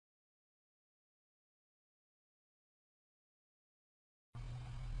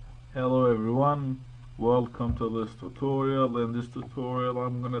Hello everyone, welcome to this tutorial. In this tutorial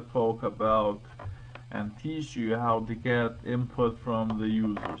I'm going to talk about and teach you how to get input from the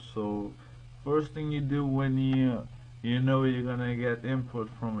user. So first thing you do when you know you're going to get input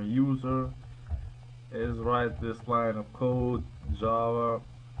from a user is write this line of code,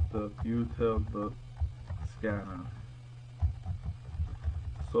 java.util.scanner.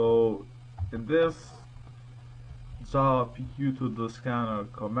 So in this java.util.scanner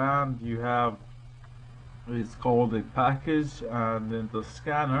command you have, it's called a package, and in the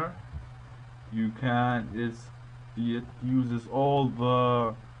scanner it uses all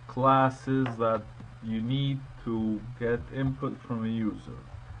the classes that you need to get input from a user.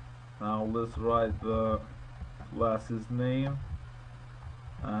 Now let's write the class's name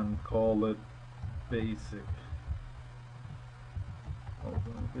and call it basic.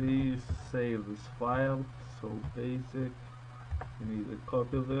 Open these, save this file. So basic, you need to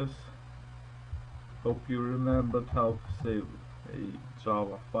copy this. Hope you remembered how to save a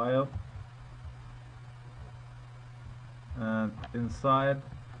Java file. And inside,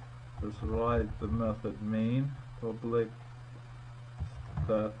 just write the method main, public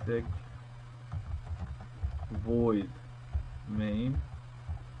static void main.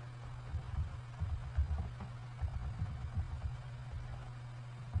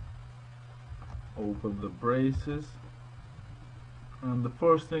 Open the braces, and the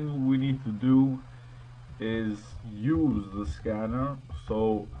first thing we need to do is use the scanner.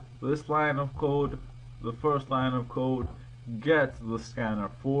 So this line of code, the first line of code, gets the scanner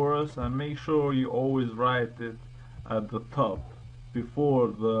for us, and make sure you always write it at the top before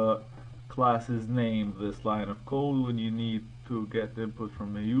the class's name, this line of code, when you need to get input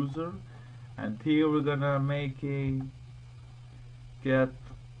from a user. And here we're gonna make a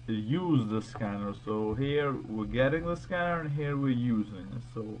use the scanner. So here we're getting the scanner and here we're using it.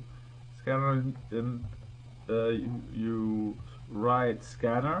 So scanner, and you write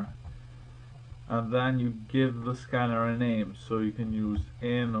scanner and then you give the scanner a name. So you can use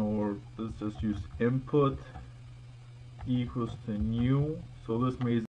in, or let's just use input equals to new. So this means